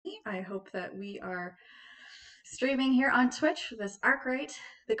I hope that we are streaming here on Twitch for this Arkwright,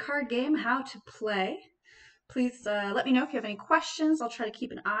 the card game, how to play. Please let me know if you have any questions. I'll try to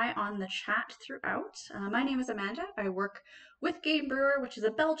keep an eye on the chat throughout. My name is Amanda. I work with Game Brewer, which is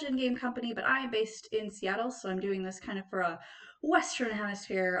a Belgian game company, but I am based in Seattle, so I'm doing this kind of for a Western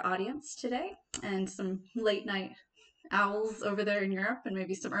Hemisphere audience today, and some late night owls over there in Europe, and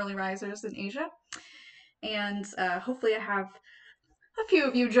maybe some early risers in Asia. And hopefully I have a few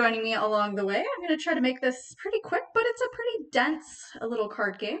of you joining me along the way. I'm going to try to make this pretty quick, but it's a pretty dense little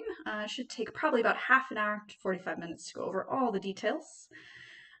card game. Should take probably about half an hour to 45 minutes to go over all the details.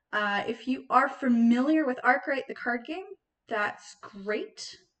 If you are familiar with Arkwright, the card game, that's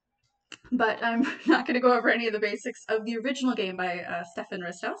great. But I'm not going to go over any of the basics of the original game by Stefan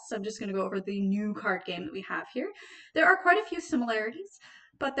Risthaus. So I'm just going to go over the new card game that we have here. There are quite a few similarities,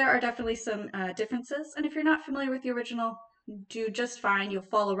 but there are definitely some differences. And if you're not familiar with the original, do just fine. You'll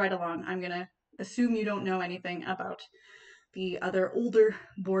follow right along. I'm going to assume you don't know anything about the other older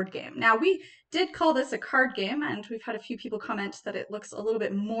board game. Now, we did call this a card game, and we've had a few people comment that it looks a little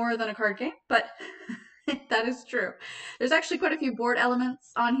bit more than a card game, but that is true. There's actually quite a few board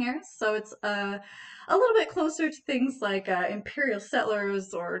elements on here, so it's a little bit closer to things like Imperial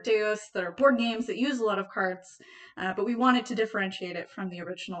Settlers or Deus that are board games that use a lot of cards, but we wanted to differentiate it from the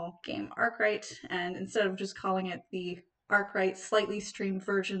original game Arkwright, and instead of just calling it the Arkwright slightly streamed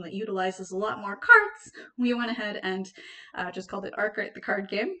version that utilizes a lot more cards, we went ahead and just called it Arkwright the card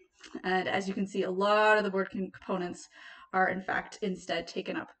game. And as you can see, a lot of the board components are in fact instead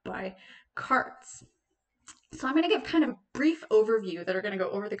taken up by cards. So I'm going to give kind of a brief overview that are going to go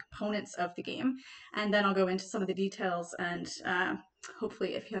over the components of the game, and then I'll go into some of the details, and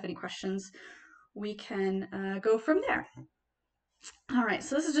hopefully if you have any questions, we can go from there. All right,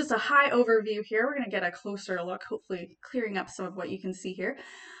 so this is just a high overview here. We're going to get a closer look, hopefully clearing up some of what you can see here.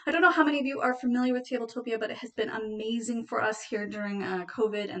 I don't know how many of you are familiar with Tabletopia, but it has been amazing for us here during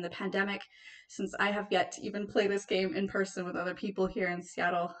COVID and the pandemic. Since I have yet to even play this game in person with other people here in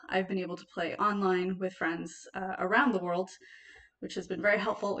Seattle, I've been able to play online with friends around the world, which has been very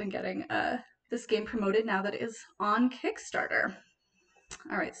helpful in getting this game promoted now that it is on Kickstarter.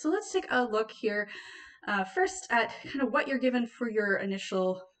 All right, so let's take a look here first at kind of what you're given for your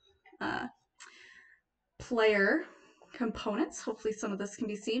initial player components. Hopefully some of this can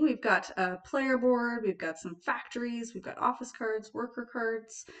be seen. We've got a player board, we've got some factories, we've got office cards, worker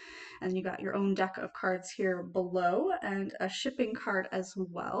cards, and you got your own deck of cards here below, and a shipping card as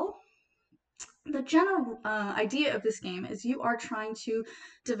well. The general idea of this game is you are trying to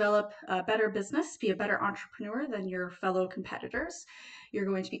develop a better business, be a better entrepreneur than your fellow competitors. You're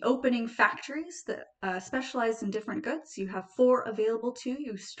going to be opening factories that specialize in different goods. You have 4 available to you.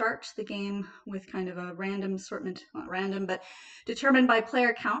 You start the game with kind of a random assortment, not random, but determined by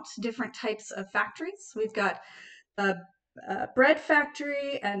player count, different types of factories. We've got a bread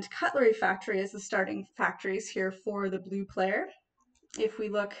factory and cutlery factory as the starting factories here for the blue player. If we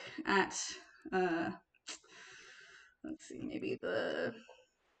look at let's see, maybe the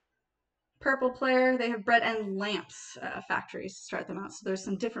purple player, they have bread and lamps factories to start them out. So there's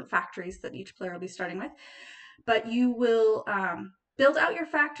some different factories that each player will be starting with. But you will build out your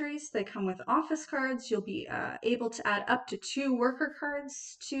factories. They come with office cards. You'll be able to add up to 2 worker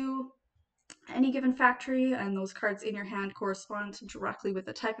cards to any given factory, and those cards in your hand correspond directly with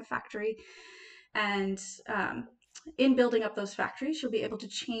the type of factory. And in building up those factories, you'll be able to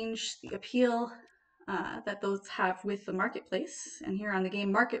change the appeal that those have with the marketplace. And here on the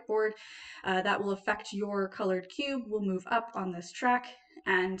game market board, that will affect your colored cube, will move up on this track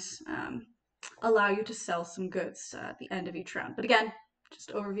and allow you to sell some goods at the end of each round. But again,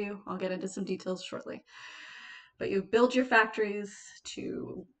 just overview, I'll get into some details shortly. But you build your factories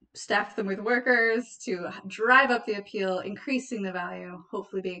to staff them with workers, to drive up the appeal, increasing the value,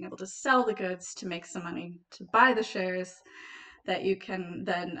 hopefully being able to sell the goods to make some money, to buy the shares that you can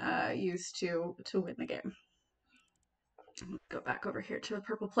then use to win the game. Go back over here to the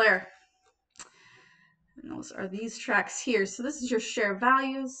purple player. And those are these tracks here. So this is your share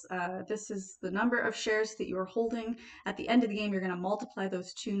values. This is the number of shares that you are holding. At the end of the game, you're going to multiply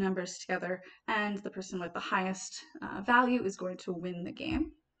those 2 numbers together, and the person with the highest value is going to win the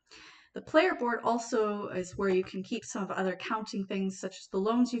game. The player board also is where you can keep some of other counting things, such as the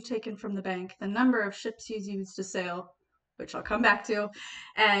loans you've taken from the bank, the number of ships you've used to sail, which I'll come back to,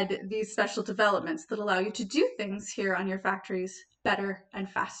 and these special developments that allow you to do things here on your factories better and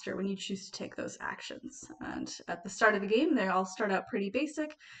faster when you choose to take those actions. And at the start of the game, they all start out pretty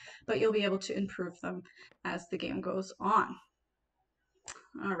basic, but you'll be able to improve them as the game goes on.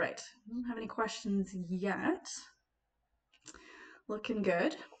 All right, I don't have any questions yet. Looking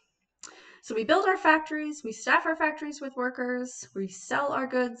good. So we build our factories, we staff our factories with workers, we sell our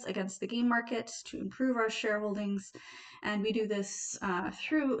goods against the game market to improve our shareholdings, and we do this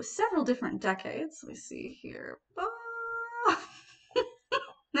through several different decades. Let me see here.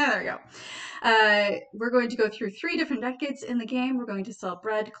 There we go. We're going to go through 3 different decades in the game. We're going to sell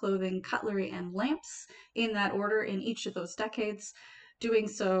bread, clothing, cutlery, and lamps in that order in each of those decades. Doing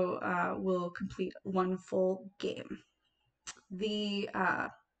so will complete 1 full game. The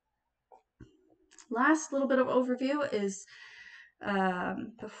last little bit of overview is,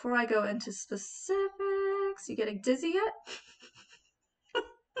 before I go into specifics, you getting dizzy yet?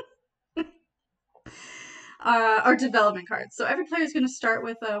 Our development cards. So every player is going to start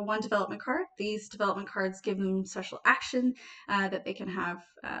with 1 development card. These development cards give them special action that they can have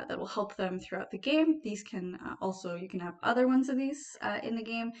that will help them throughout the game. These can also, you can have other ones of these in the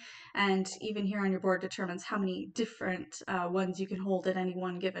game, and even here on your board determines how many different ones you can hold at any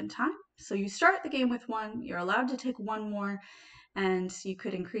one given time. So you start the game with 1, you're allowed to take 1 more, and you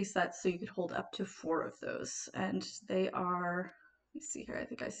could increase that so you could hold up to 4 of those. And they are, let's see here, I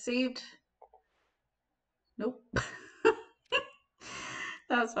think I saved. Nope. That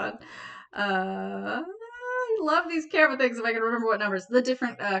was fun. I love these camera things if I can remember what numbers. The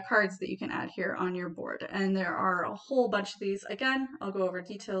different cards that you can add here on your board. And there are a whole bunch of these. Again, I'll go over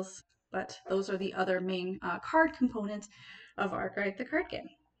details, but those are the other main card component of Arkwright, the card game.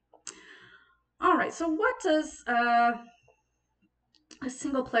 All right, so what does a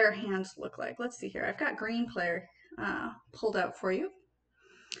single player hand look like? Let's see here. I've got green player pulled out for you.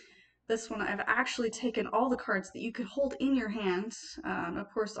 This one, I've actually taken all the cards that you could hold in your hand. Of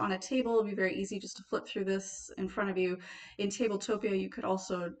course, on a table, it'd be very easy just to flip through this in front of you. In Tabletopia, you could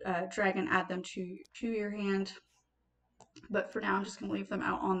also drag and add them to your hand. But for now, I'm just going to leave them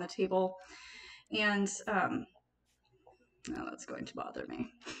out on the table. And that's going to bother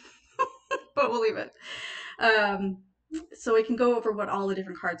me. But we'll leave it. So we can go over what all the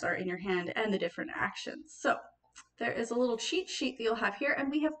different cards are in your hand and the different actions. So there is a little cheat sheet that you'll have here, and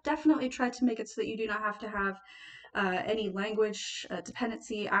we have definitely tried to make it so that you do not have to have any language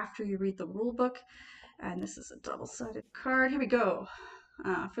dependency after you read the rule book. And this is a double-sided card. Here we go.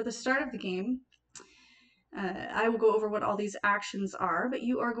 For the start of the game, I will go over what all these actions are, but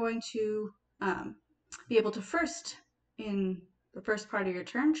you are going to be able to first, in the first part of your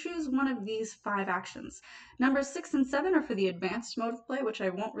turn, choose one of these 5 actions. Numbers 6 and 7 are for the advanced mode of play, which I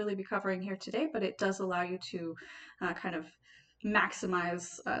won't really be covering here today, but it does allow you to kind of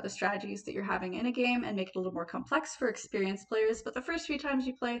maximize the strategies that you're having in a game and make it a little more complex for experienced players. But the first few times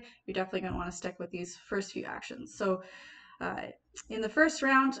you play, you're definitely going to want to stick with these first few actions. So in the first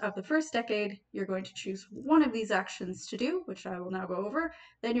round of the first decade, you're going to choose one of these actions to do, which I will now go over.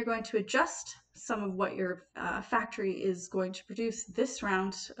 Then you're going to adjust some of what your factory is going to produce this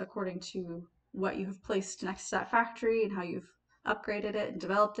round according to what you have placed next to that factory and how you've upgraded it and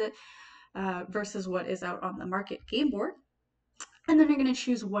developed it versus what is out on the market game board. And then you're going to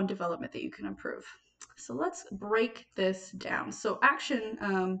choose one development that you can improve. So let's break this down. So action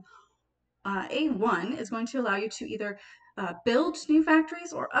A1 is going to allow you to either build new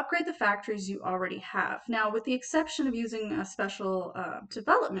factories or upgrade the factories you already have. Now, with the exception of using a special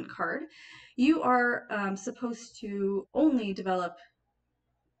development card, you are supposed to only develop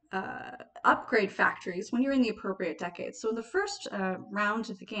upgrade factories when you're in the appropriate decade. So in the first round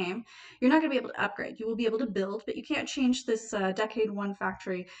of the game, you're not going to be able to upgrade. You will be able to build, but you can't change this decade 1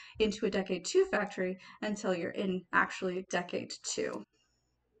 factory into a decade 2 factory until you're in actually decade 2.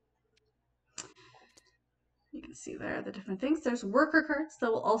 You can see there the different things. There's worker cards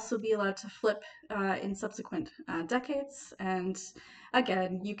that will also be allowed to flip in subsequent decades. And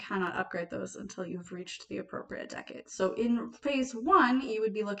again, you cannot upgrade those until you've reached the appropriate decade. So in phase 1, you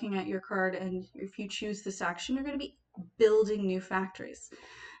would be looking at your card, and if you choose this action, you're going to be building new factories.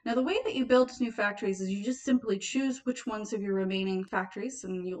 Now, the way that you build new factories is you just simply choose which ones of your remaining factories,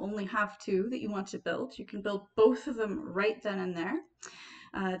 and you only have 2 that you want to build. You can build both of them right then and there.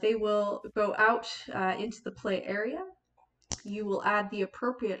 They will go out into the play area. You will add the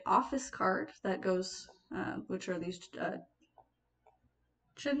appropriate office card that goes, which are these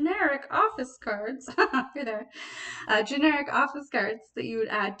generic office cards. You're there. Generic office cards that you would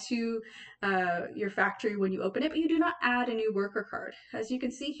add to your factory when you open it, but you do not add a new worker card. As you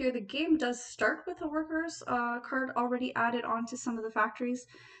can see here, the game does start with a workers card already added onto some of the factories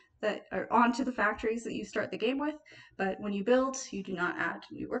that are onto the factories that you start the game with, but when you build, you do not add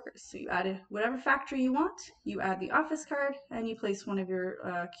new workers. So you add whatever factory you want, you add the office card, and you place one of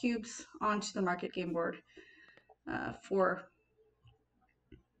your cubes onto the market game board for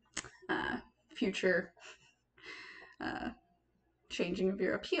future changing of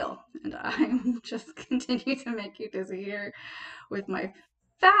your appeal. And I will just continue to make you dizzy here with my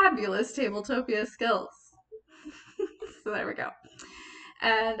fabulous Tabletopia skills. So there we go.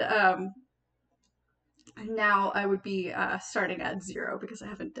 And now I would be starting at 0 because I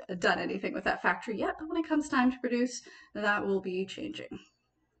haven't done anything with that factory yet. But when it comes time to produce, that will be changing.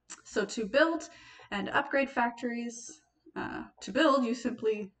 So to build and upgrade factories, to build, you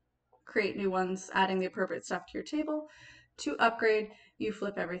simply create new ones, adding the appropriate stuff to your table. To upgrade, you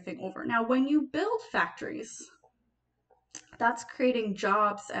flip everything over. Now, when you build factories, that's creating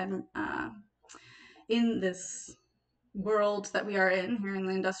jobs and in this world that we are in here in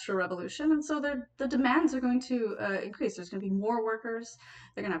the Industrial Revolution. And so the demands are going to increase. There's going to be more workers.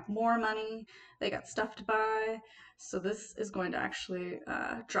 They're going to have more money. They got stuff to buy. So this is going to actually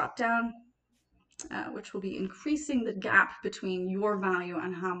drop down, which will be increasing the gap between your value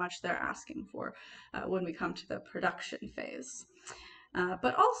and how much they're asking for when we come to the production phase.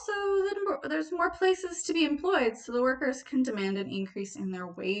 But also, there's more places to be employed, so the workers can demand an increase in their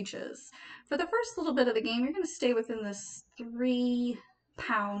wages. For the first little bit of the game, you're going to stay within this £3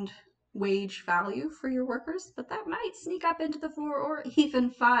 wage value for your workers, but that might sneak up into the 4 or even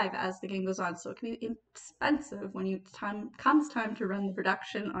 5 as the game goes on, so it can be expensive when comes time to run the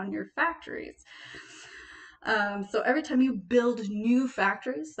production on your factories. So every time you build new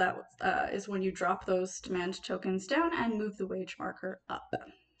factories, that is when you drop those demand tokens down and move the wage marker up.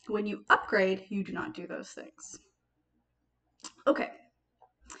 When you upgrade, you do not do those things. Okay,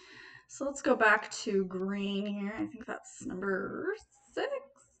 so let's go back to green here. I think that's number 6.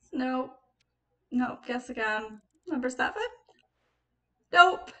 No, guess again. Number 7?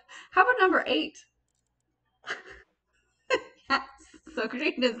 Nope. How about number 8? Yes, so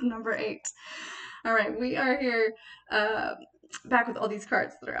green is number 8. All right, we are here back with all these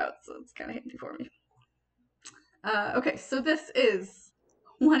cards that are out, so it's kind of handy for me. Okay, so this is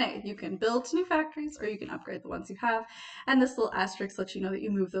 1A. You can build new factories or you can upgrade the ones you have. And this little asterisk lets you know that you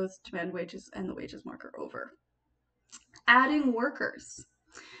move those demand wages and the wages marker over. Adding workers.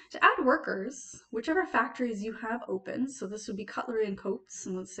 To add workers, whichever factories you have open, so this would be cutlery and coats,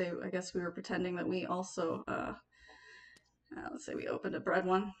 and let's say, I guess we were pretending that we also, let's say we opened a bread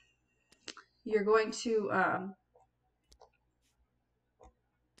one. You're going to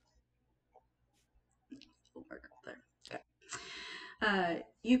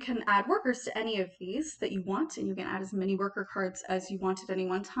you can add workers to any of these that you want, and you can add as many worker cards as you want at any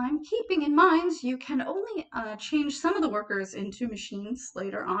one time, keeping in mind you can only change some of the workers into machines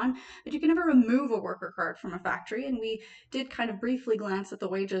later on, but you can never remove a worker card from a factory, and we did kind of briefly glance at the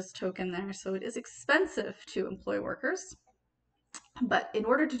wages token there, so it is expensive to employ workers. But in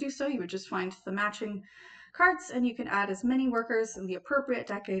order to do so, you would just find the matching cards, and you can add as many workers in the appropriate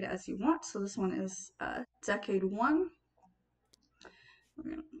decade as you want. So this one is decade 1.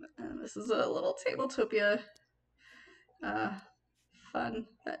 And this is a little Tabletopia fun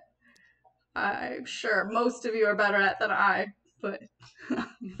that I'm sure most of you are better at than I, but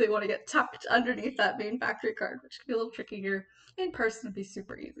they want to get tucked underneath that main factory card, which can be a little tricky here. In person, it'd be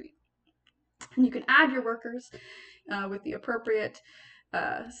super easy. And you can add your workers with the appropriate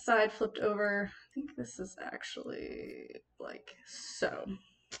side flipped over. I think this is actually like so.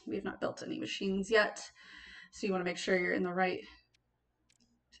 We have not built any machines yet, so you want to make sure you're in the right.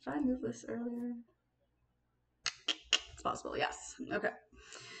 Did I move this earlier? It's possible, yes. Okay.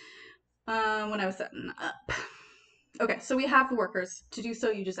 When I was setting up. Okay, so we have the workers. To do so,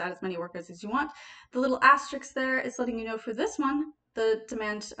 you just add as many workers as you want. The little asterisk there is letting you know for this one, the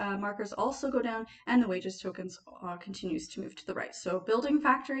demand markers also go down and the wages tokens continues to move to the right. So building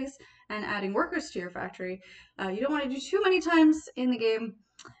factories and adding workers to your factory, you don't want to do too many times in the game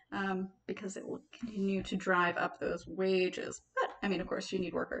because it will continue to drive up those wages. But, I mean, of course, you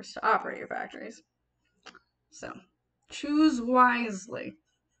need workers to operate your factories. So choose wisely.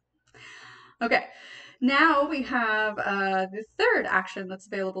 Okay, now we have the third action that's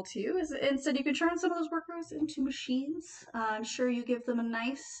available to you. Is instead you can turn some of those workers into machines. I'm sure you give them a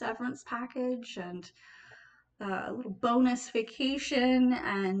nice severance package and a little bonus vacation,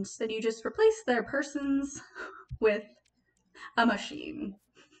 and then you just replace their persons with a machine.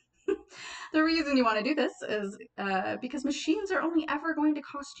 The reason you want to do this is because machines are only ever going to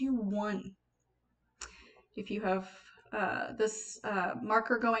cost you 1. If you have this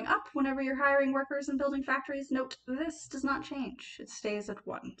marker going up whenever you're hiring workers and building factories, note this does not change. It stays at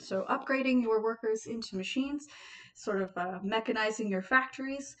 1. So upgrading your workers into machines, sort of mechanizing your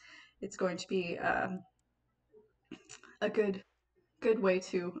factories, it's going to be a good way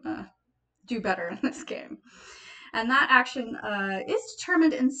to do better in this game. And that action is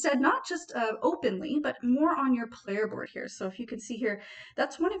determined instead not just openly, but more on your player board here. So if you can see here,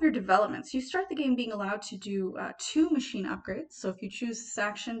 that's one of your developments. You start the game being allowed to do 2 machine upgrades. So if you choose this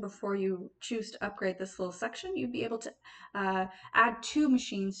action before you choose to upgrade this little section, you'd be able to add 2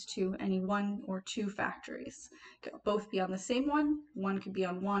 machines to any 1 or 2 factories. Could both be on the same one could be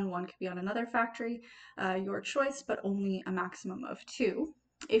on one could be on another factory, your choice, but only a maximum of 2.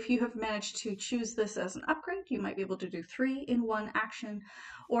 If you have managed to choose this as an upgrade, you might be able to do 3 in one action,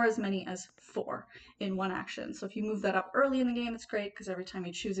 or as many as 4 in one action. So if you move that up early in the game, it's great because every time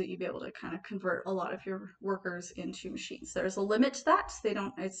you choose it, you'll be able to kind of convert a lot of your workers into machines. There's a limit to that.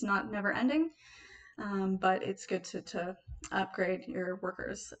 It's not never ending, but it's good to upgrade your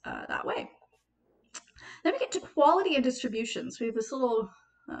workers that way. Then we get to quality and distribution. So we have this little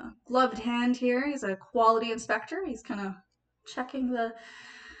gloved hand here. He's a quality inspector. He's kind of checking the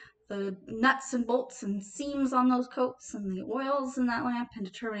nuts and bolts and seams on those coats and the oils in that lamp and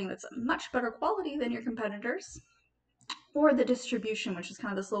determining that's a much better quality than your competitors. Or the distribution, which is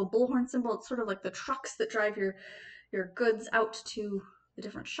kind of this little bullhorn symbol. It's sort of like the trucks that drive your goods out to the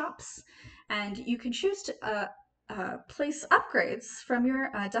different shops. And you can choose to place upgrades from your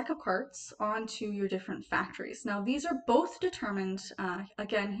deck of cards onto your different factories. Now these are both determined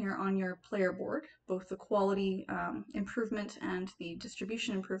again here on your player board, both the quality improvement and the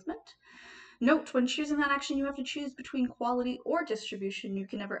distribution improvement. Note, when choosing that action, you have to choose between quality or distribution. You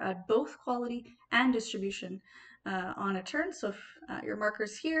can never add both quality and distribution on a turn. So if your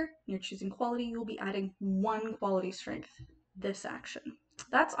marker's here and you're choosing quality, you'll be adding 1 quality strength this action.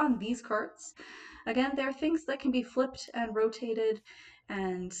 That's on these cards. Again, there are things that can be flipped and rotated,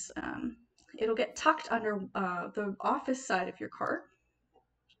 and it'll get tucked under the office side of your card.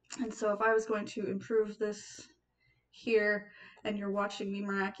 And so if I was going to improve this here, and you're watching me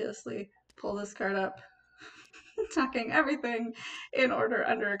miraculously pull this card up, tucking everything in order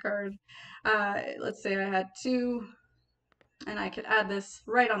under a card. Let's say I had 2, and I could add this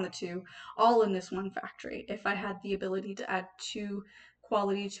right on the 2, all in this one factory. If I had the ability to add 2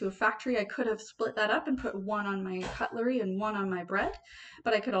 quality to a factory, I could have split that up and put 1 on my cutlery and 1 on my bread,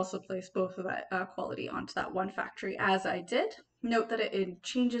 but I could also place both of that quality onto that one factory as I did. Note that it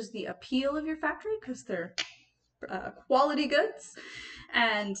changes the appeal of your factory because they're quality goods,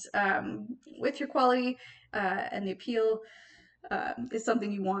 and with your quality and the appeal is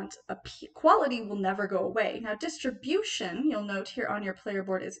something you want. Quality will never go away. Now distribution, you'll note here on your player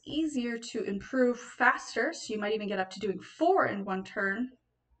board, is easier to improve faster, so you might even get up to doing 4 in one turn,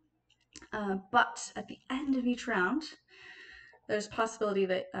 but at the end of each round there's a possibility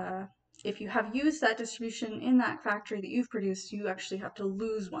that if you have used that distribution in that factory that you've produced, you actually have to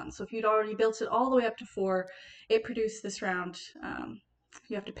lose 1. So if you'd already built it all the way up to 4, it produced this round,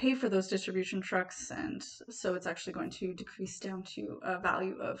 you have to pay for those distribution trucks, and so it's actually going to decrease down to a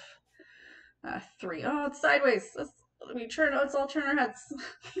value of 3. Oh, it's sideways. Let's all turn our heads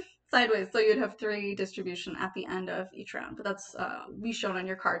sideways. So you'd have 3 distribution at the end of each round, but that's be shown on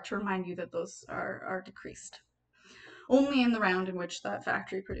your card to remind you that those are decreased. Only in the round in which that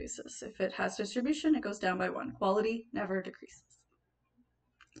factory produces. If it has distribution, it goes down by 1. Quality never decreases.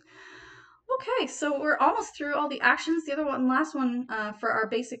 Okay, so we're almost through all the actions. The other one, last one for our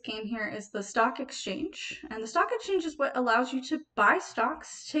basic game here is the stock exchange. And the stock exchange is what allows you to buy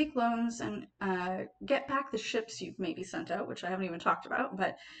stocks, take loans, and get back the ships you've maybe sent out, which I haven't even talked about,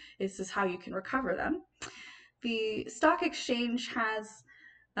 but this is how you can recover them. The stock exchange has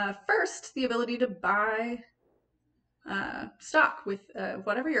first the ability to buy stock with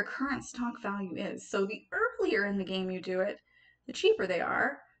whatever your current stock value is. So the earlier in the game you do it, the cheaper they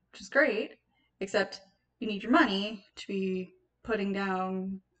are, which is great, except you need your money to be putting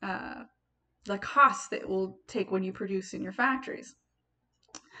down the costs that it will take when you produce in your factories.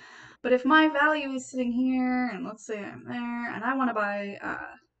 But if my value is sitting here, and let's say I'm there, and I want to buy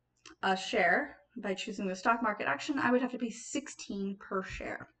a share by choosing the stock market action, I would have to pay 16 per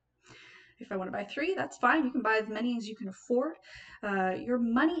share. If I want to buy 3, that's fine. You can buy as many as you can afford. Your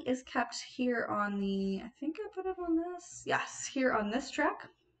money is kept here on the, I think I put it on this. Yes, here on this track.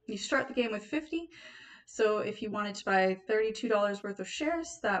 You start the game with 50. So if you wanted to buy $32 worth of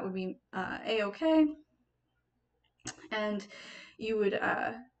shares, that would be A-okay. And you would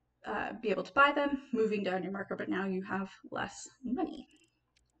be able to buy them, moving down your marker, but now you have less money.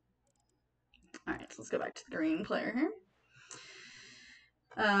 All right, so let's go back to the green player here.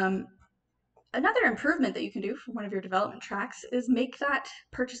 Another improvement that you can do for one of your development tracks is make that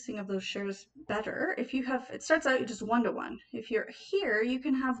purchasing of those shares better. If you have, it starts out just 1-to-1. If you're here, you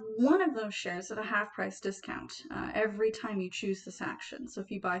can have one of those shares at a half price discount every time you choose this action. So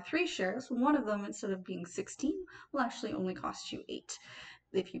if you buy 3 shares, one of them, instead of being 16, will actually only cost you 8.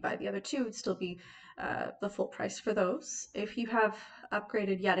 If you buy the other 2, it'd still be the full price for those. If you have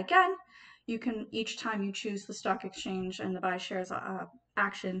upgraded yet again, you can, each time you choose the stock exchange and the buy shares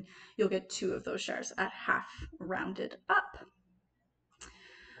action, you'll get 2 of those shares at half rounded up.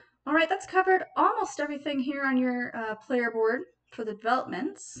 All right, that's covered almost everything here on your player board for the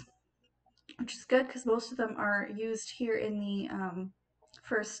developments, which is good because most of them are used here in the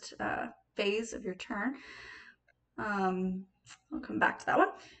first phase of your turn. I'll come back to that one.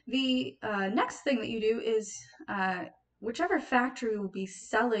 The next thing that you do is whichever factory will be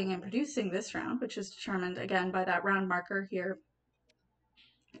selling and producing this round, which is determined again by that round marker here.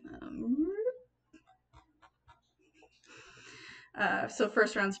 So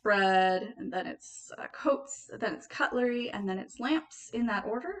first round's bread, and then it's coats, then it's cutlery, and then it's lamps, in that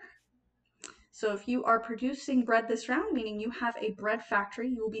order. So if you are producing bread this round, meaning you have a bread factory,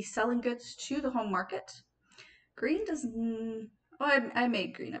 you will be selling goods to the home market. Green doesn't... Oh, I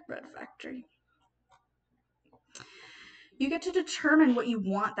made green a bread factory. You get to determine what you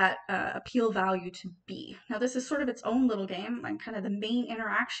want that appeal value to be. Now this is sort of its own little game and kind of the main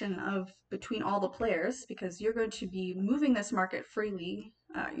interaction of between all the players, because you're going to be moving this market freely,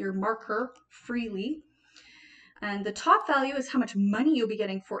 your marker freely. And the top value is how much money you'll be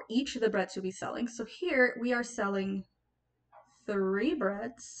getting for each of the breads you'll be selling. So here we are selling 3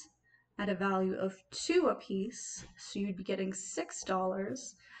 breads at a value of 2 apiece. So you'd be getting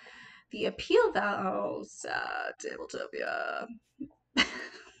 $6. The appeal value, Tabletopia. All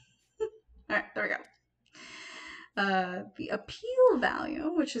right, there we go. The appeal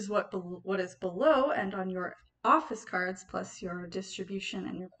value, which is what is below and on your office cards, plus your distribution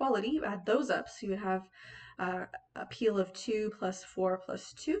and your quality, you add those up, so you would have appeal of 2 plus 4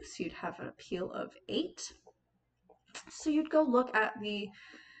 plus 2, so you'd have an appeal of 8. So you'd go look at the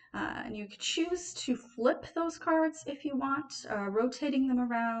and you could choose to flip those cards if you want, rotating them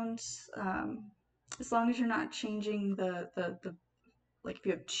around, as long as you're not changing the like if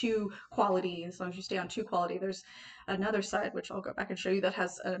you have 2 quality, as long as you stay on 2 quality. There's another side, which I'll go back and show you, that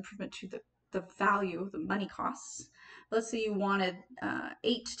has an improvement to the value, the money costs. Let's say you wanted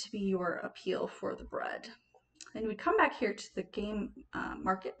 8 to be your appeal for the bread. Then we'd come back here to the game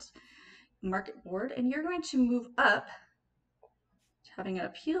market board, and you're going to move up to having an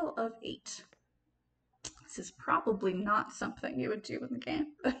appeal of 8. This is probably not something you would do in the game,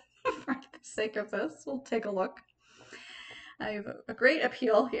 but for the sake of this, we'll take a look. I have a great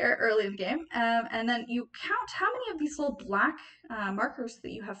appeal here early in the game, and then you count how many of these little black markers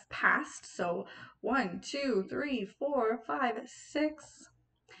that you have passed. So 1, 2, 3, 4, 5, 6,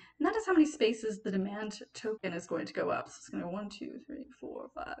 and that is how many spaces the demand token is going to go up. So it's going to go 1, 2, 3, 4,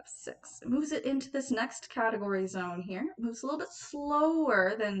 5, 6. It moves it into this next category zone here. It moves a little bit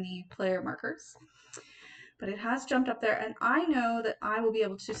slower than the player markers, but it has jumped up there, and I know that I will be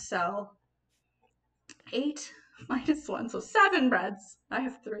able to sell 8 minus 1, so 7 breads. I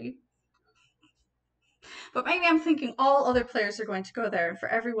have 3. But maybe I'm thinking all other players are going to go there, and for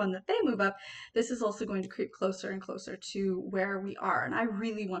everyone that they move up, this is also going to creep closer and closer to where we are, and I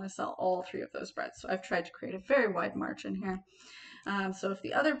really want to sell all 3 of those breads, so I've tried to create a very wide margin here. So if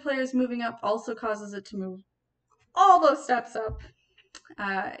the other players moving up also causes it to move all those steps up,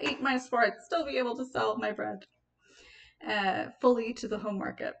 8 minus 4, I'd still be able to sell my bread fully to the home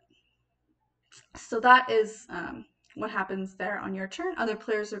market. So that is what happens there on your turn. Other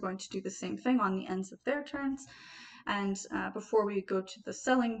players are going to do the same thing on the ends of their turns. And before we go to the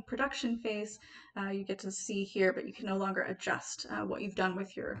selling production phase, you get to see here, but you can no longer adjust what you've done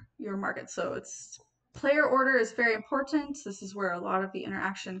with your market. So it's player order is very important. This is where a lot of the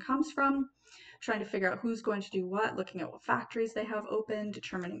interaction comes from. Trying to figure out who's going to do what, looking at what factories they have open,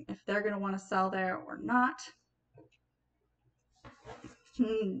 determining if they're going to want to sell there or not.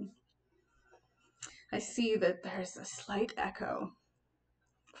 I see that there's a slight echo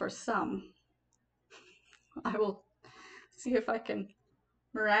for some. I will see if I can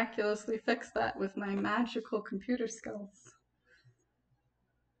miraculously fix that with my magical computer skills.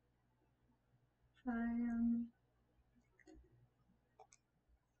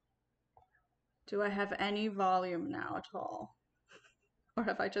 Do I have any volume now at all? Or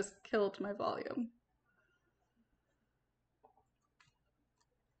have I just killed my volume?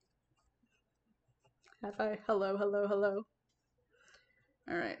 Have I? Hello, hello, hello.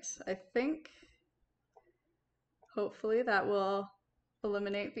 All right, I think hopefully that will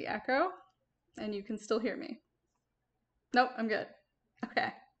eliminate the echo. And you can still hear me. Nope, I'm good.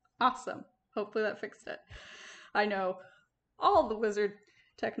 Okay, awesome. Hopefully that fixed it. I know all the wizard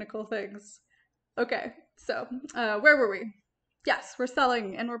technical things. Okay, so where were we? Yes, we're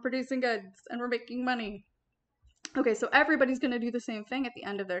selling and we're producing goods and we're making money. Okay, so everybody's going to do the same thing at the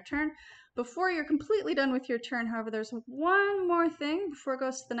end of their turn. Before you're completely done with your turn, however, there's one more thing before it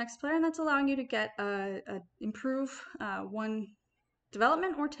goes to the next player, and that's allowing you to get improve one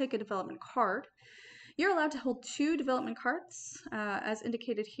development or take a development card. You're allowed to hold 2 development cards, as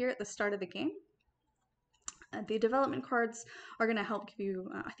indicated here at the start of the game. The development cards are going to help give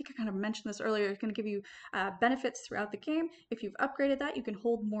you, I think I kind of mentioned this earlier, it's going to give you benefits throughout the game. If you've upgraded that, you can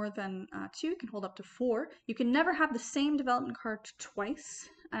hold more than 2, you can hold up to 4. You can never have the same development card twice,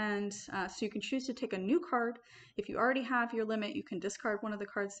 and so you can choose to take a new card. If you already have your limit, you can discard one of the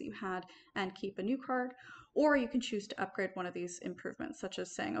cards that you had and keep a new card, or you can choose to upgrade one of these improvements, such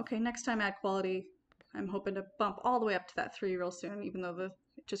as saying, okay, next time add quality, I'm hoping to bump all the way up to that 3 real soon, even though it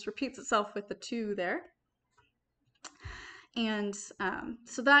just repeats itself with the 2 there. And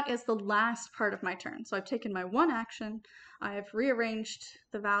so that is the last part of my turn. So I've taken my one action, I have rearranged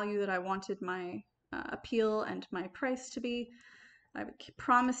the value that I wanted my appeal and my price to be. I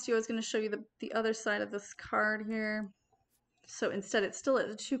promised you I was going to show you the other side of this card here. So instead it's still at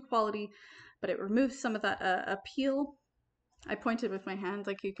a 2 quality, but it removes some of that appeal. I pointed with my hand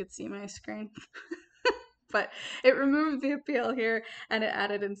like you could see my screen. But it removed the appeal here and it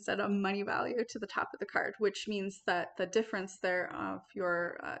added instead a money value to the top of the card, which means that the difference there of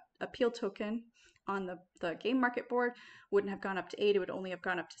your appeal token on the game market board wouldn't have gone up to 8, it would only have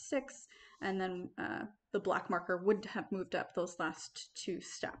gone up to 6, and then the black marker would have moved up those last 2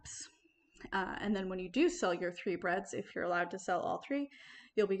 steps. And then when you do sell your 3 breads, if you're allowed to sell all 3,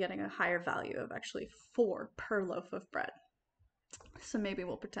 you'll be getting a higher value of actually 4 per loaf of bread. So maybe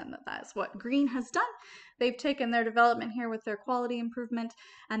we'll pretend that that's what green has done. They've taken their development here with their quality improvement,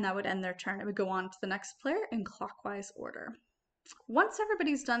 and that would end their turn. It would go on to the next player in clockwise order. Once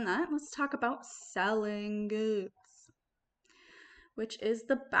everybody's done that, let's talk about selling goods, which is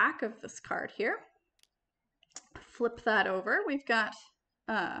the back of this card here. Flip that over. We've got,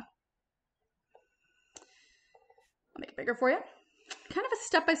 I'll make it bigger for you. Kind of a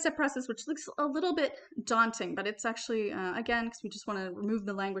step-by-step process, which looks a little bit daunting, but it's actually, again, because we just want to remove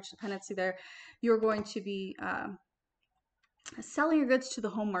the language dependency there, you're going to be selling your goods to the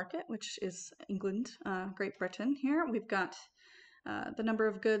home market, which is England, Great Britain here. We've got the number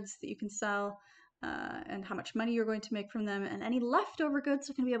of goods that you can sell and how much money you're going to make from them, and any leftover goods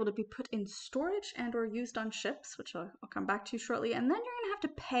are going to be able to be put in storage and or used on ships, which I'll come back to shortly. And then you're going to have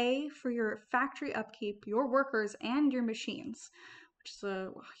to pay for your factory upkeep, your workers, and your machines, which is a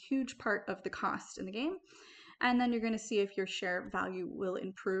huge part of the cost in the game. And then you're going to see if your share value will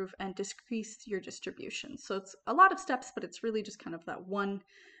improve and decrease your distribution. So it's a lot of steps, but it's really just kind of that one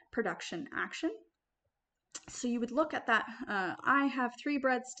production action. So you would look at that. I have 3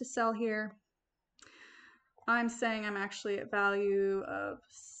 breads to sell here. I'm saying I'm actually at value of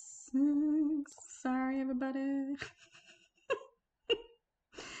 6. Sorry, everybody.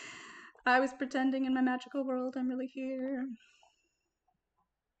 I was pretending in my magical world I'm really here.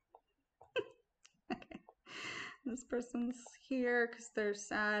 Okay. This person's here because they're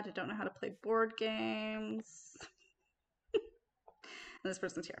sad. I don't know how to play board games. And this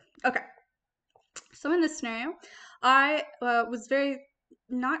person's here. Okay. So in this scenario, I was very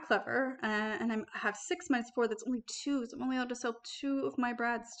not clever, and I have 6 minus 4. That's only 2. So I'm only allowed to sell 2 of my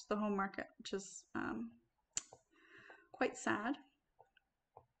breads to the home market, which is quite sad.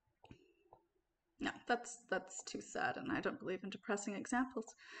 No, that's too sad, and I don't believe in depressing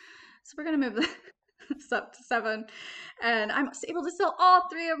examples. So we're gonna move this up to 7, and I'm able to sell all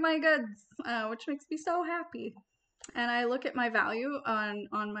 3 of my goods, which makes me so happy. And I look at my value on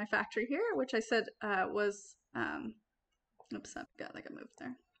my factory here, which I said was oops, I got like a move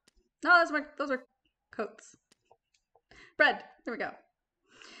there. No, those were coats. Bread. There we go.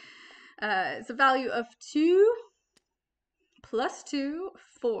 It's a value of 2 plus 2,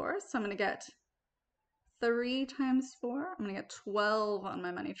 4. So I'm gonna get 3 times 4. I'm gonna get 12 on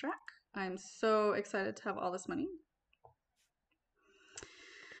my money track. I'm so excited to have all this money.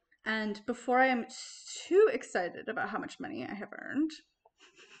 And before I am too excited about how much money I have earned,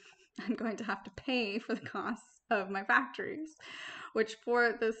 I'm going to have to pay for the costs of my factories, which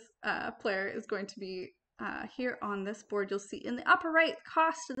for this player is going to be here on this board. You'll see in the upper right, the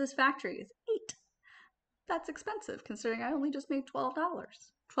cost of this factory is 8. That's expensive considering I only just made $12.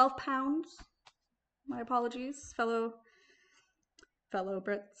 12 pounds. My apologies, fellow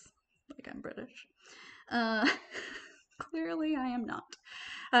Brits. Like I'm British. Clearly I am not.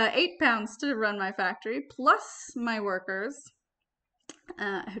 £8 to run my factory, plus my workers.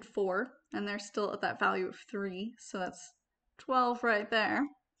 I had 4, and they're still at that value of 3, so that's 12 right there.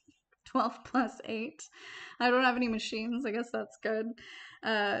 12 plus 8. I don't have any machines. I guess that's good.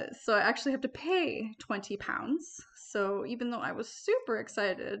 So I actually have to pay £20. So even though I was super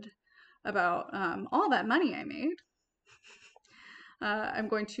excited about all that money I made, I'm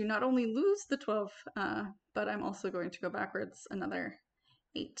going to not only lose the 12, but I'm also going to go backwards another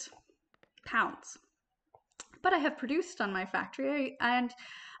 £8. But I have produced on my factory, and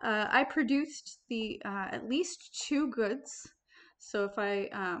I produced the at least 2 goods. So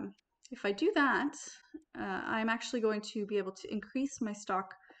if I do that, I'm actually going to be able to increase my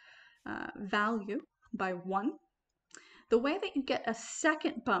stock value by 1. The way that you get a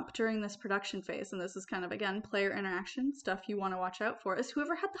second bump during this production phase, and this is kind of, again, player interaction stuff you want to watch out for, is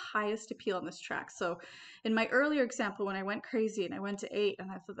whoever had the highest appeal on this track. So in my earlier example, when I went crazy and I went to 8 and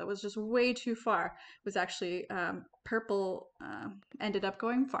I thought that was just way too far, it was actually purple ended up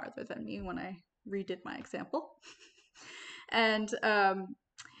going farther than me when I redid my example. And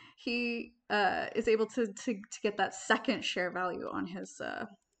he is able to get that second share value on his, so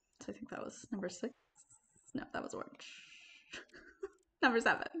I think that was number 6. No, that was orange. Number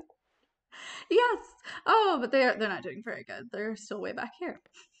 7. Yes. Oh, but they're not doing very good. They're still way back here.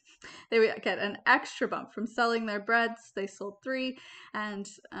 They get an extra bump from selling their breads. They sold 3, and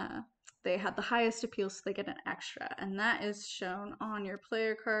they had the highest appeal, so they get an extra. And that is shown on your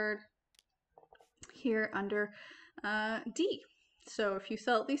player card here under D. So if you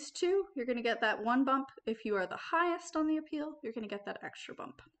sell at least 2, you're going to get that 1 bump. If you are the highest on the appeal, you're going to get that extra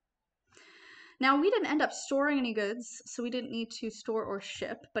bump. Now, we didn't end up storing any goods, so we didn't need to store or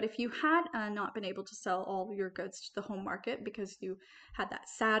ship. But if you had not been able to sell all your goods to the home market because you had that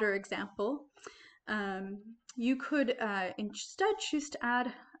sadder example, you could instead choose to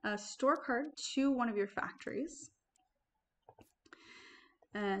add a store card to one of your factories.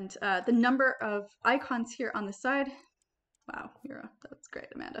 And the number of icons here on the side, wow, that's great,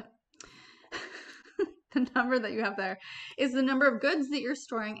 Amanda. The number that you have there is the number of goods that you're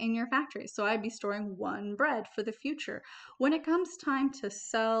storing in your factory. So I'd be storing 1 bread for the future. When it comes time to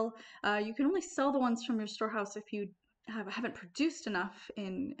sell, you can only sell the ones from your storehouse if you haven't produced enough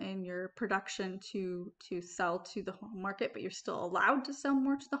in your production to sell to the home market, but you're still allowed to sell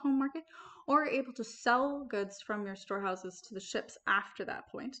more to the home market, or able to sell goods from your storehouses to the ships after that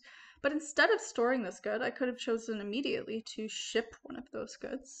point. But instead of storing this good, I could have chosen immediately to ship one of those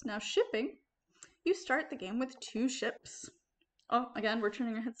goods. Now, shipping, you start the game with 2 ships. Oh, again, we're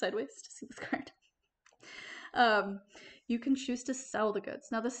turning our head sideways to see this card. You can choose to sell the goods.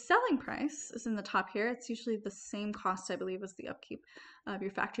 Now, the selling price is in the top here. It's usually the same cost, I believe, as the upkeep of your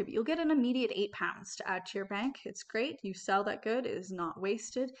factory, but you'll get an immediate £8 to add to your bank. It's great. You sell that good. It is not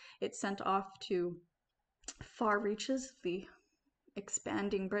wasted. It's sent off to far reaches of the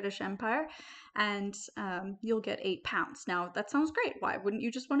expanding British Empire, and you'll get £8. Now, that sounds great. Why wouldn't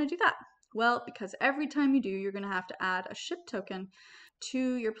you just want to do that? Well, because every time you do, you're going to have to add a ship token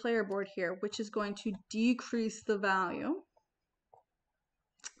to your player board here, which is going to decrease the value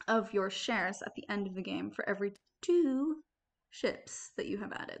of your shares at the end of the game for every 2 ships that you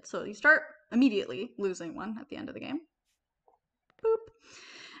have added. So you start immediately losing 1 at the end of the game. Boop.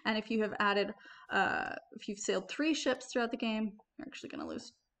 And if you have added, if you've sailed 3 ships throughout the game, you're actually going to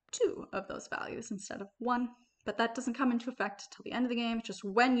lose 2 of those values instead of 1. But that doesn't come into effect till the end of the game. Just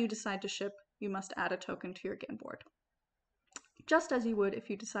when you decide to ship, you must add a token to your game board. Just as you would if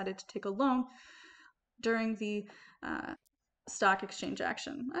you decided to take a loan during the stock exchange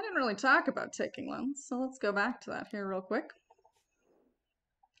action. I didn't really talk about taking loans, so let's go back to that here real quick.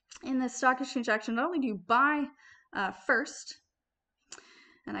 In the stock exchange action, not only do you buy first,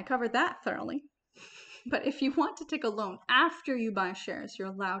 and I covered that thoroughly, but if you want to take a loan after you buy shares, you're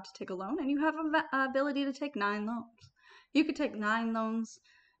allowed to take a loan, and you have an ability to take 9 loans. You could take 9 loans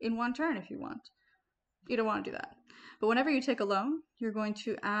in 1 turn if you want. You don't want to do that. But whenever you take a loan, you're going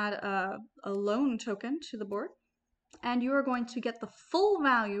to add a loan token to the board, and you are going to get the full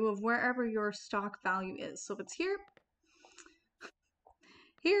value of wherever your stock value is. So if it's here,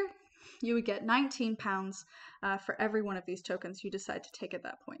 you would get £19 for every one of these tokens you decide to take at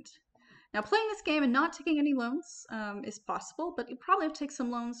that point. Now, playing this game and not taking any loans is possible, but you probably have to take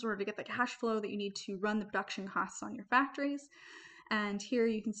some loans in order to get the cash flow that you need to run the production costs on your factories. And here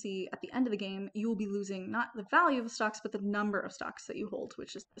you can see at the end of the game, you will be losing not the value of the stocks, but the number of stocks that you hold,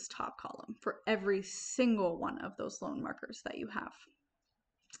 which is this top column, for every single one of those loan markers that you have.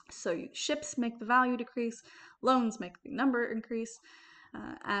 So ships make the value decrease, loans make the number increase,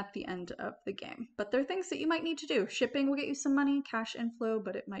 at the end of the game. But there are things that you might need to do. Shipping will get you some money, cash inflow,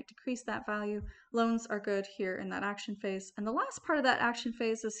 but it might decrease that value. Loans are good here in that action phase. And the last part of that action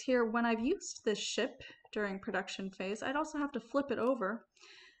phase is here when I've used this ship during production phase, I'd also have to flip it over.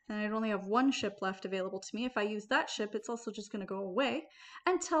 And I'd only have one ship left available to me. If I use that ship, it's also just going to go away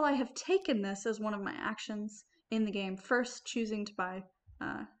until I have taken this as one of my actions in the game. First, choosing to buy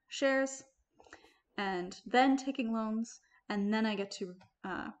shares, and then taking loans, and then I get to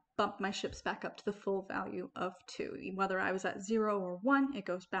bump my ships back up to the full value of 2. Whether I was at 0 or 1, it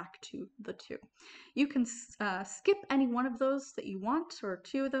goes back to the 2. You can skip any one of those that you want, or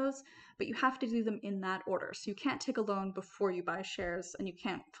 2 of those, but you have to do them in that order. So you can't take a loan before you buy shares, and you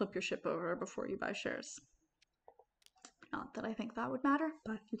can't flip your ship over before you buy shares. Not that I think that would matter,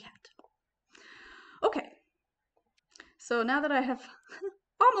 but you can't. Okay, so now that I have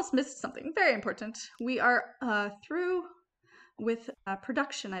almost missed something very important, we are through with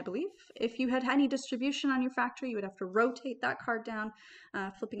production, I believe. If you had any distribution on your factory, you would have to rotate that card down,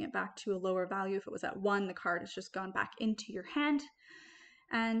 flipping it back to a lower value. If it was at 1, the card has just gone back into your hand.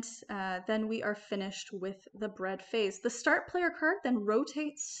 And then we are finished with the bread phase. The start player card then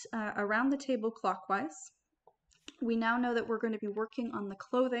rotates around the table clockwise. We now know that we're going to be working on the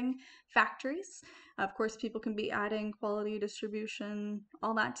clothing factories. Of course, people can be adding quality, distribution,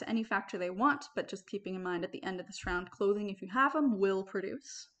 all that to any factor they want, but just keeping in mind at the end of this round, clothing, if you have them, will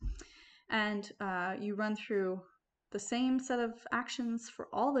produce. And you run through the same set of actions for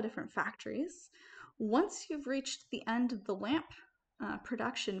all the different factories. Once you've reached the end of the lamp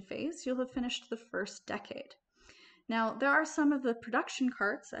production phase, you'll have finished the first decade. Now, there are some of the production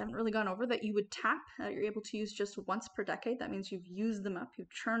cards I haven't really gone over that you would tap. You're able to use just once per decade. That means you've used them up. You've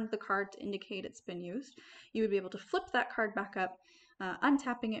churned the card to indicate it's been used. You would be able to flip that card back up,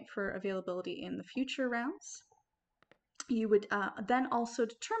 untapping it for availability in the future rounds. You would then also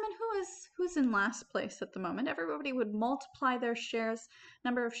determine who's in last place at the moment. Everybody would multiply their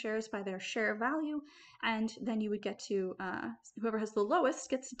number of shares by their share value, and then you would get to, whoever has the lowest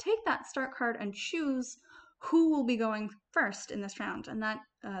gets to take that start card and choose who will be going first in this round. And that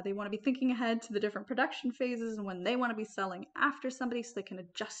they want to be thinking ahead to the different production phases and when they want to be selling after somebody, so they can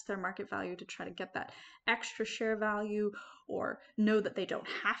adjust their market value to try to get that extra share value, or know that they don't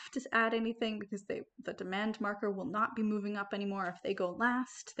have to add anything because the demand marker will not be moving up anymore. If they go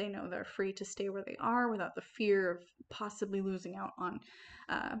last, they know they're free to stay where they are without the fear of possibly losing out on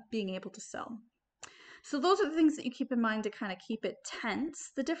being able to sell. So those are the things that you keep in mind to kind of keep it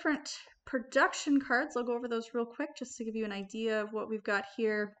tense. The different production cards, I'll go over those real quick just to give you an idea of what we've got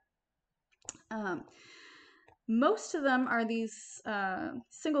here. Most of them are these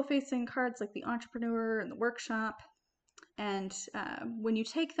single-facing cards like the Entrepreneur and the Workshop. And when you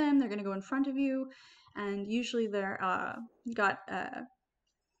take them, they're going to go in front of you. And usually they're got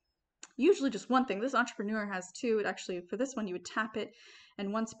usually just one thing. This Entrepreneur has 2. It actually, for this one, you would tap it,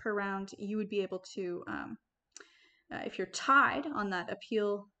 and once per round, you would be able to, if you're tied on that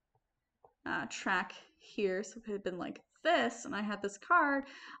appeal track here, so if it had been like this, and I had this card,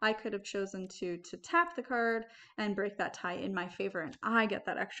 I could have chosen to tap the card and break that tie in my favor, and I get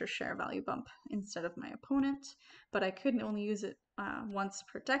that extra share value bump instead of my opponent, but I couldn't only use it once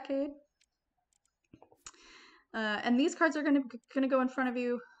per decade. And these cards are going to go in front of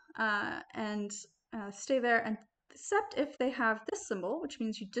you and stay there, and except if they have this symbol, which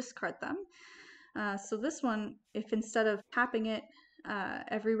means you discard them. So this one, if instead of tapping it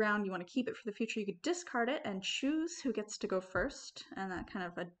every round you want to keep it for the future, you could discard it and choose who gets to go first, and that kind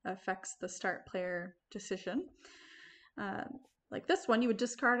of affects the start player decision. Like this one, you would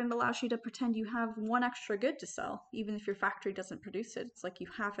discard, and it allows you to pretend you have one extra good to sell, even if your factory doesn't produce it. It's like you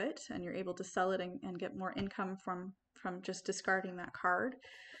have it, and you're able to sell it and get more income from just discarding that card.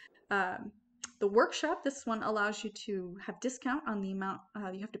 The Workshop, this one allows you to have discount on the amount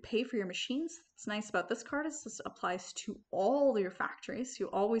you have to pay for your machines. What's nice about this card is this applies to all your factories. You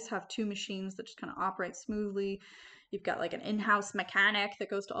always have 2 machines that just kind of operate smoothly. You've got like an in-house mechanic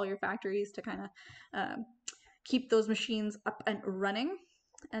that goes to all your factories to kind of keep those machines up and running.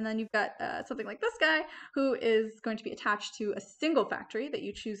 And then you've got something like this guy who is going to be attached to a single factory that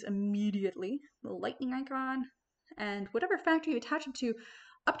you choose immediately, the lightning icon. And whatever factory you attach it to,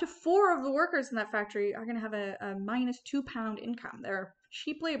 up to 4 of the workers in that factory are going to have a -2 income. They're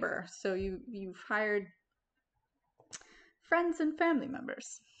cheap labor, so you've hired friends and family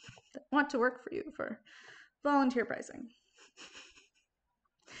members that want to work for you for volunteer pricing.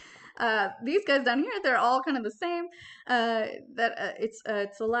 These guys down here, they're all kind of the same.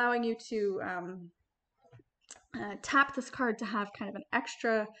 It's allowing you to tap this card to have kind of an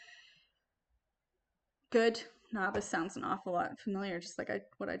extra good Nah, this sounds an awful lot familiar, just like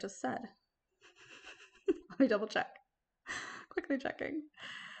what I just said. Let me double check. Quickly checking.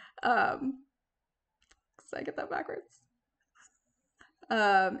 Cause I get that backwards.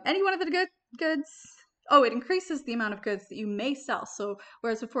 Any one of the goods. Oh, it increases the amount of goods that you may sell. So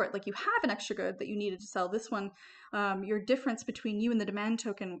whereas before, like you have an extra good that you needed to sell, this one, your difference between you and the demand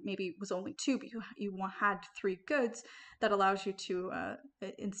token maybe was only 2, but you had 3 goods. That allows you to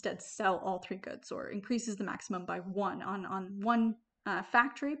instead sell all 3 goods, or increases the maximum by 1 on one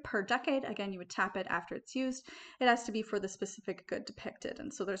factory per decade. Again, you would tap it after it's used. It has to be for the specific good depicted,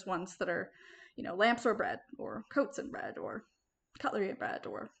 and so there's ones that are, lamps or bread, or coats and bread, or cutlery and bread,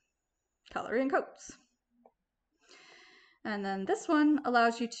 or cutlery and coats. And then this one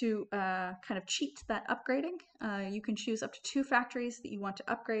allows you to kind of cheat that upgrading. You can choose up to 2 factories that you want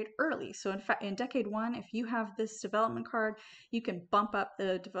to upgrade early. So in Decade 1, if you have this development card, you can bump up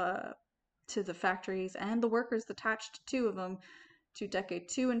to the factories and the workers attached to 2 of them to Decade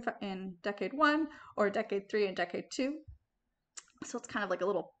 2 in Decade 1, or Decade 3 in Decade 2. So it's kind of like a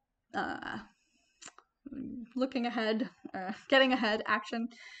little looking ahead, getting ahead action.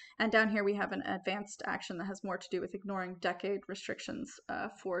 And down here we have an advanced action that has more to do with ignoring decade restrictions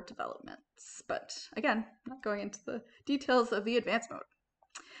for developments. But again, not going into the details of the advanced mode.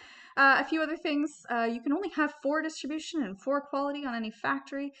 A few other things. You can only have 4 distribution and 4 quality on any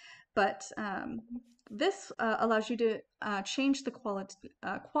factory, but this allows you to change the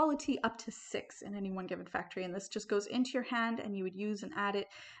quality up to 6 in any one given factory, and this just goes into your hand, and you would use and add it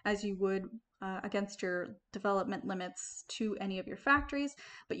as you would against your development limits to any of your factories,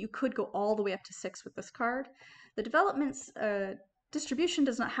 but you could go all the way up to 6 with this card. The development's distribution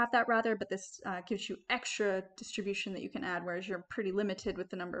does not have that, rather, but this gives you extra distribution that you can add, whereas you're pretty limited with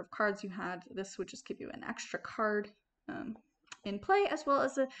the number of cards you had. This would just give you an extra card in play, as well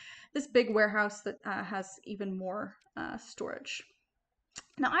as this big warehouse that has even more storage.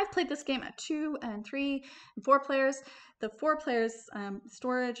 Now, I've played this game at 2 and 3 and 4 players. The 4 players,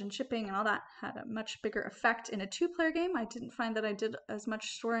 storage and shipping and all that had a much bigger effect. In a 2-player game, I didn't find that I did as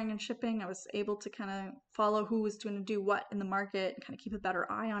much storing and shipping. I was able to kind of follow who was going to do what in the market and kind of keep a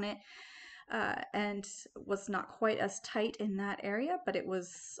better eye on it, and was not quite as tight in that area, but it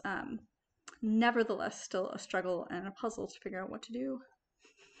was nevertheless still a struggle and a puzzle to figure out what to do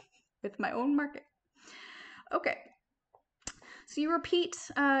with my own market. Okay. So you repeat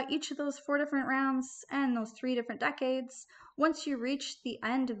each of those 4 different rounds and those 3 different decades. Once you reach the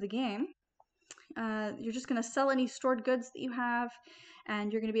end of the game, you're just going to sell any stored goods that you have,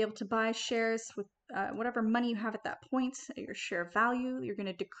 and you're going to be able to buy shares with whatever money you have at that point, your share value. You're going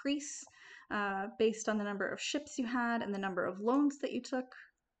to decrease based on the number of ships you had and the number of loans that you took.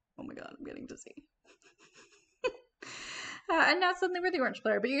 Oh my god, I'm getting dizzy. And now suddenly we're the orange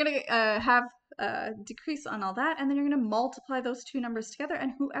player, but you're going to have decrease on all that, and then you're going to multiply those 2 numbers together,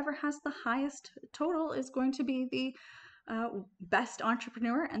 and whoever has the highest total is going to be the best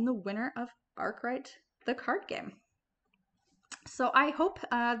entrepreneur and the winner of Arkwright, the card game. So I hope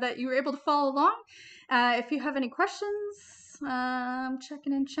that you were able to follow along. If you have any questions, I'm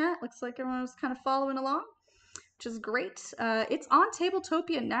checking in chat. Looks like everyone was kind of following along, which is great. It's on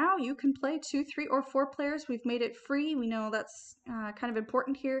Tabletopia now. You can play 2, 3, or 4 players. We've made it free. We know that's kind of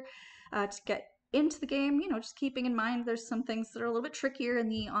important here to get into the game. Just keeping in mind there's some things that are a little bit trickier in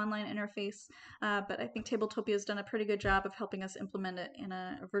the online interface, but I think Tabletopia has done a pretty good job of helping us implement it in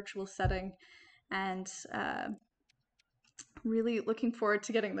a virtual setting, and really looking forward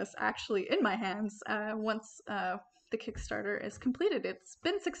to getting this actually in my hands once the Kickstarter is completed. It's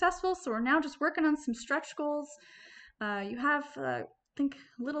been successful, so we're now just working on some stretch goals. You have, I think,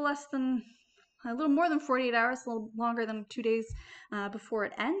 a little more than 48 hours, a little longer than 2 days before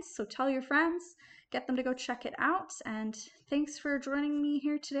it ends. So tell your friends, get them to go check it out. And thanks for joining me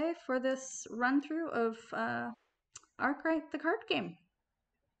here today for this run through of Arkwright, the card game.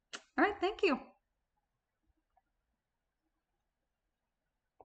 All right, thank you.